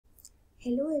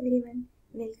Hello everyone,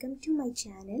 welcome to my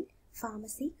channel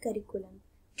Pharmacy Curriculum.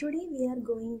 Today we are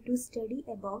going to study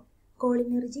about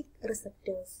cholinergic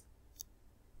receptors.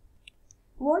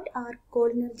 What are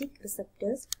cholinergic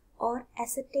receptors or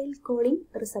acetylcholine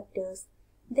receptors?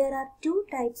 There are two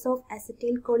types of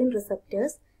acetylcholine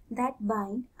receptors that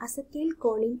bind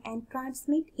acetylcholine and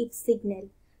transmit its signal.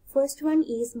 First one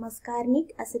is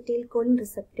Muscarinic acetylcholine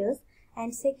receptors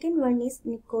and second one is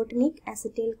Nicotinic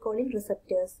acetylcholine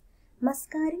receptors.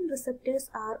 Muscarine receptors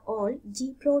are all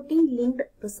G-protein linked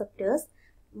receptors,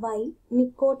 while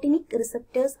nicotinic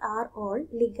receptors are all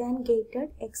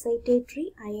ligand-gated excitatory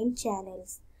ion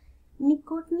channels.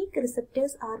 Nicotinic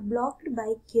receptors are blocked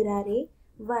by curare,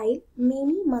 while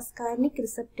many muscarinic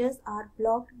receptors are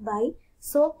blocked by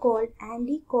so-called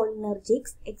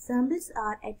anticholinergics. Examples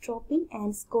are atropine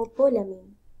and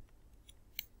scopolamine.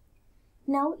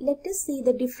 Now let us see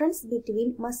the difference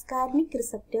between muscarinic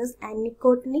receptors and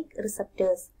nicotinic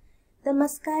receptors. The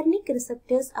muscarinic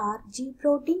receptors are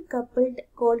G-protein coupled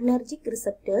cholinergic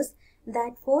receptors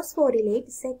that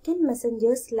phosphorylate second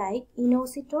messengers like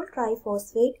inositol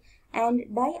triphosphate and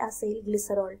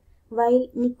diacylglycerol, while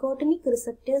nicotinic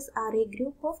receptors are a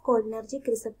group of cholinergic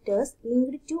receptors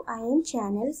linked to ion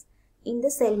channels in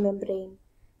the cell membrane.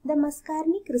 The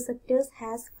muscarinic receptors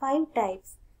has 5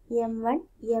 types: M1,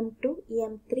 M2,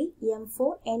 M3,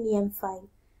 M4 and M5,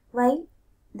 while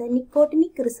the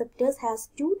nicotinic receptors has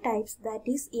 2 types, that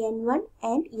is N1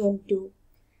 and N2.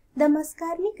 The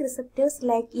muscarinic receptors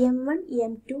like M1,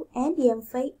 M2 and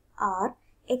M5 are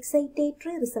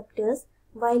excitatory receptors,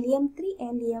 while M3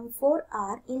 and M4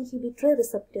 are inhibitory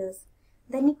receptors.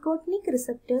 The nicotinic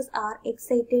receptors are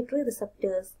excitatory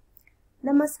receptors.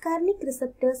 The muscarinic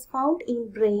receptors found in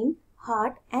brain,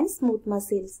 heart and smooth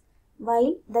muscles,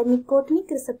 while the nicotinic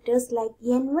receptors like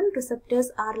N1 receptors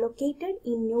are located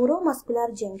in neuromuscular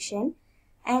junction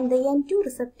and the N2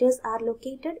 receptors are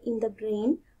located in the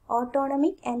brain,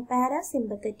 autonomic and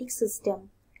parasympathetic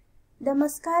system. The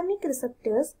muscarinic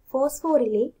receptors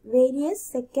phosphorylate various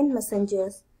second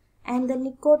messengers and the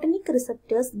nicotinic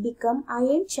receptors become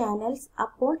ion channels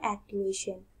upon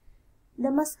activation. The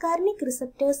muscarinic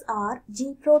receptors are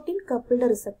G-protein coupled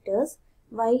receptors,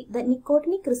 while the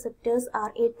nicotinic receptors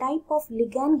are a type of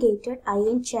ligand-gated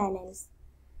ion channels.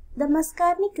 The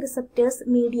muscarinic receptors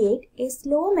mediate a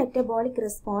slow metabolic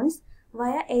response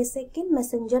via a second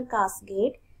messenger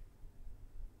cascade,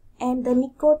 and the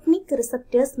nicotinic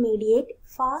receptors mediate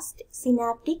fast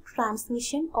synaptic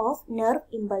transmission of nerve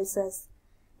impulses.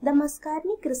 The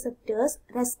muscarinic receptors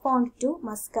respond to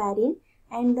muscarine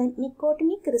and the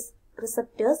nicotinic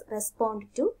receptors respond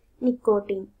to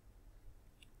nicotine.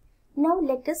 Now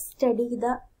let us study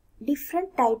the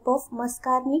different type of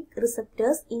muscarinic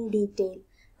receptors in detail.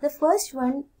 The first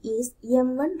one is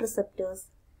M1 receptors.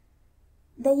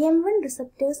 The M1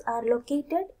 receptors are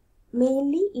located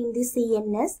mainly in the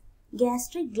CNS,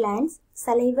 gastric glands,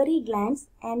 salivary glands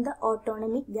and the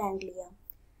autonomic ganglia.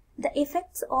 The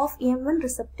effects of M1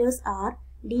 receptors are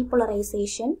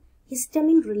depolarization,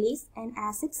 histamine release and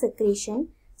acid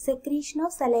secretion, secretion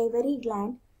of salivary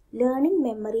gland, learning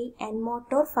memory and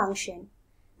motor function.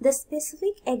 The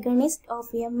specific agonists of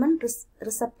M1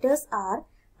 receptors are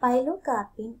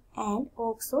pilocarpine and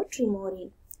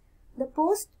oxotrimorin. The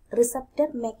post-receptor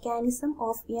mechanism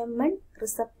of M1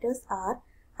 receptors are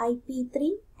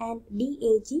IP3 and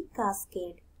DAG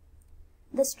cascade.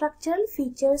 The structural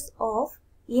features of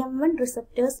M1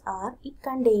 receptors are it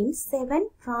contains 7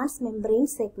 transmembrane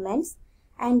segments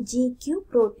and GQ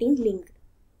protein linked.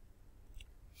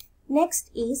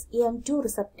 Next is M2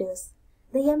 receptors.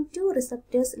 The M2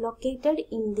 receptors located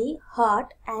in the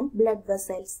heart and blood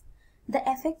vessels. The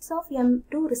effects of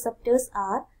M2 receptors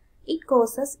are it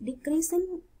causes decrease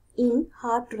in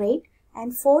heart rate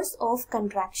and force of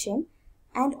contraction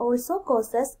and also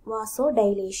causes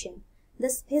vasodilation. The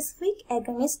specific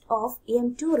agonist of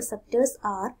M2 receptors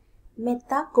are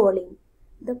methacholine.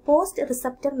 The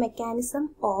post-receptor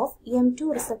mechanism of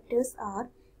M2 receptors are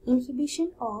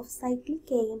inhibition of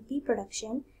cyclic AMP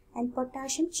production and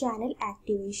potassium channel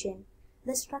activation.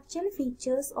 The structural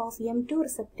features of M2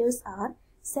 receptors are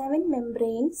 7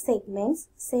 membrane segments,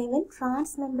 7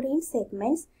 transmembrane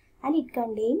segments and it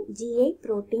contains GI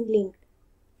protein linked.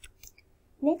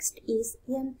 Next is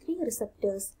M3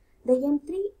 receptors. The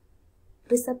M3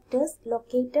 receptors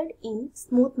located in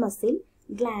smooth muscle,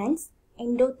 glands,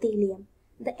 endothelium.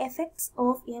 The effects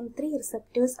of M3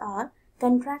 receptors are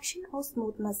contraction of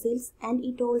smooth muscles and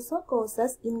it also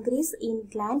causes increase in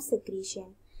gland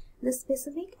secretion. The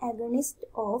specific agonists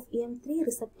of M3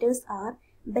 receptors are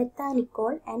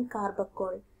beta-nicol and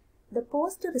carbachol. The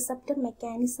post-receptor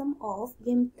mechanism of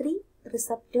M3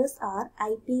 receptors are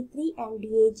IP3 and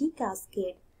DAG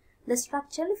cascade. The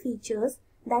structural features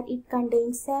that it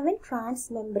contains 7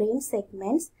 transmembrane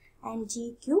segments and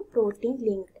GQ protein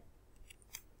linked.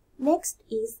 Next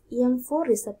is M4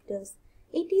 receptors.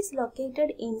 It is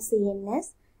located in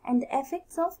CNS and the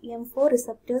effects of M4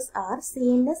 receptors are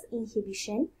CNS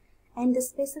inhibition and the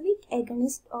specific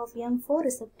agonist of M4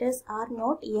 receptors are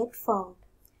not yet found.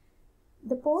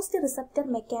 The post-receptor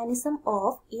mechanism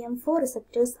of M4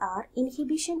 receptors are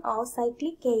inhibition of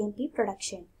cyclic AMP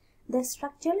production. The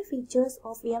structural features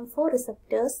of M4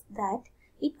 receptors that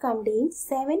it contains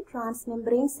 7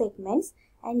 transmembrane segments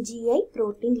and GI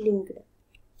protein linked.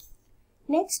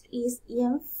 Next is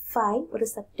M5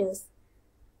 receptors.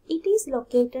 It is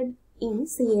located in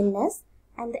CNS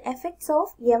and the effects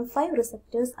of M5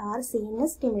 receptors are CNS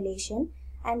stimulation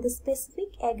and the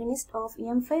specific agonist of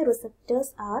M5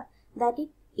 receptors are that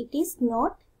it is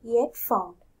not yet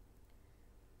found.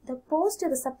 The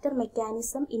post-receptor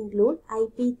mechanism include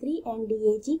IP3 and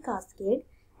DAG cascade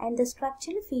and the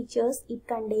structural features it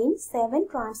contains 7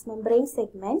 transmembrane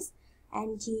segments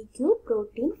and GQ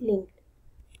protein linked.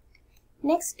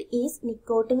 Next is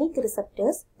nicotinic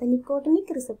receptors. The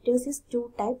nicotinic receptors is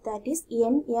two types, that is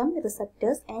NM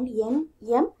receptors and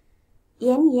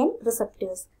NN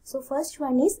receptors. So first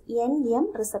one is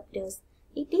NM receptors.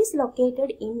 It is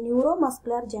located in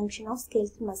neuromuscular junction of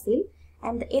skeletal muscle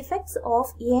and the effects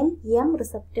of NM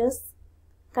receptors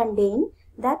contain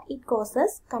that it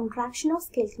causes contraction of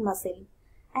skeletal muscle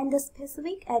and the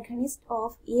specific agonist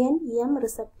of NM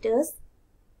receptors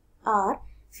are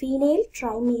phenyl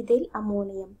trimethyl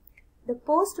ammonium. The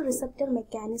post-receptor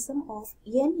mechanism of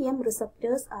NM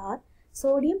receptors are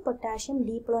sodium-potassium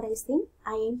depolarizing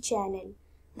ion channel.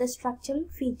 The structural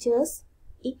features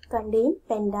it contain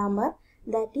pentamer,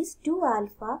 that is 2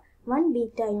 alpha, 1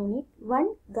 beta unit,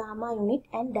 1 gamma unit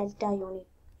and delta unit.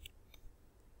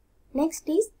 Next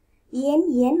is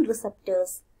NN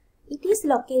receptors. It is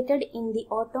located in the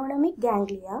autonomic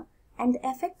ganglia and the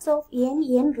effects of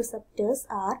NN receptors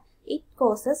are it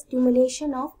causes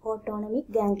stimulation of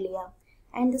autonomic ganglia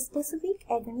and the specific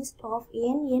agonist of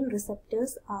NN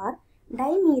receptors are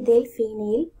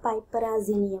dimethylphenyl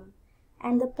piperazinium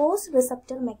and the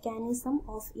post-receptor mechanism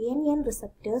of NN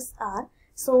receptors are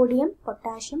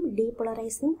sodium-potassium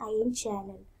depolarizing ion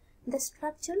channel. The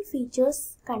structural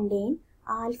features contain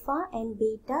alpha and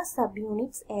beta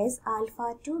subunits as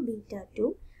alpha 2 beta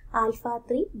 2, alpha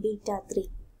 3 beta 3.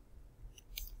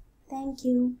 Thank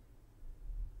you.